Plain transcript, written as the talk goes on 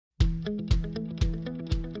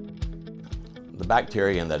The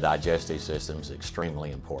bacteria in the digestive system is extremely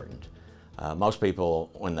important. Most people,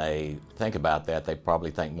 when they think about that, they probably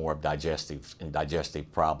think more of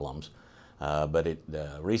digestive problems. But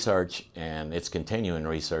research, and it's continuing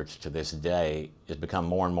research to this day, has become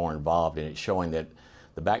more and more involved, and it's showing that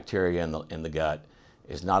the bacteria in the gut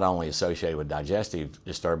is not only associated with digestive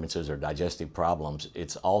disturbances or digestive problems,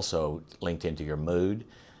 it's also linked into your mood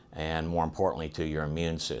and, more importantly, to your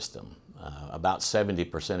immune system. About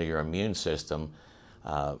 70% of your immune system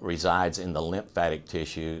resides in the lymphatic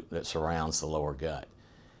tissue that surrounds the lower gut.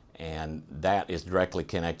 And that is directly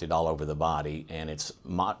connected all over the body, and it's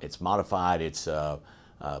modified, it's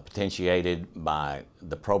potentiated by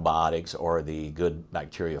the probiotics or the good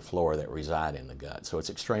bacteria flora that reside in the gut. So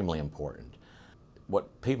it's extremely important.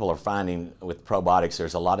 What people are finding with probiotics,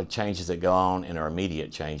 there's a lot of changes that go on, and there are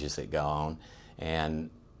immediate changes that go on,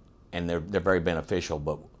 and they're very beneficial.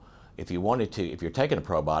 But if you're taking a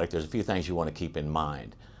probiotic, there's a few things you want to keep in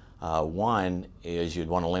mind. One is you'd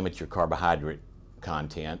want to limit your carbohydrate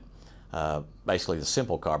content, basically the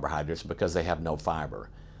simple carbohydrates, because they have no fiber.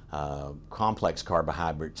 Complex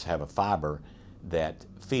carbohydrates have a fiber that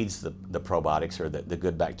feeds the probiotics or the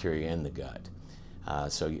good bacteria in the gut.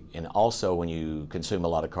 And also when you consume a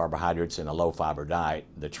lot of carbohydrates in a low fiber diet,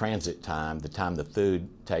 the transit time, the time the food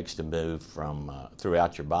takes to move from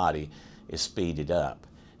throughout your body, is speeded up.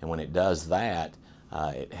 And when it does that,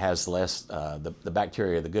 it has less, the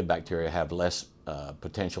good bacteria have less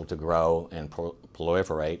potential to grow and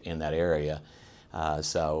proliferate in that area,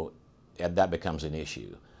 so that becomes an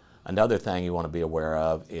issue. Another thing you want to be aware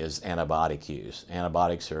of is antibiotic use.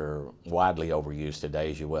 Antibiotics are widely overused today,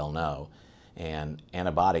 as you well know, and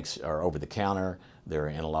antibiotics are over the counter. They're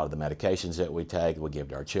in a lot of the medications that we take, we give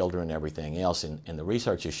to our children, everything else, and the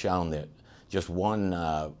research has shown that just one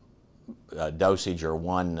dosage or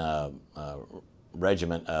one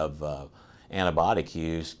regimen of antibiotic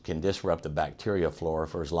use can disrupt the bacteria flora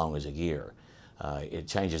for as long as a year. It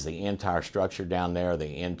changes the entire structure down there,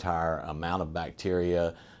 the entire amount of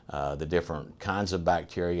bacteria, the different kinds of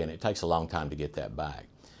bacteria, and it takes a long time to get that back.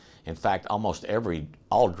 In fact,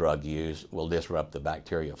 all drug use will disrupt the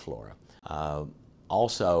bacteria flora.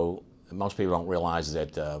 Also, most people don't realize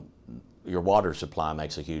that your water supply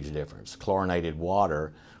makes a huge difference. Chlorinated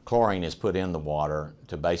water, chlorine is put in the water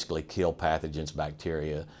to basically kill pathogens,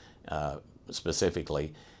 bacteria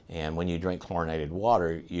specifically, and when you drink chlorinated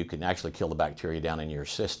water, you can actually kill the bacteria down in your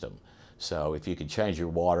system. So if you could change your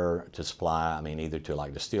water to supply, either to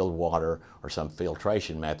like distilled water or some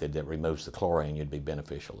filtration method that removes the chlorine, you'd be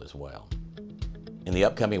beneficial as well. In the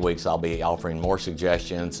upcoming weeks, I'll be offering more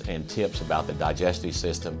suggestions and tips about the digestive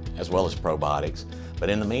system as well as probiotics. But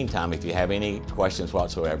in the meantime, if you have any questions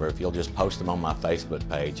whatsoever, if you'll just post them on my Facebook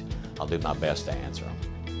page, I'll do my best to answer them.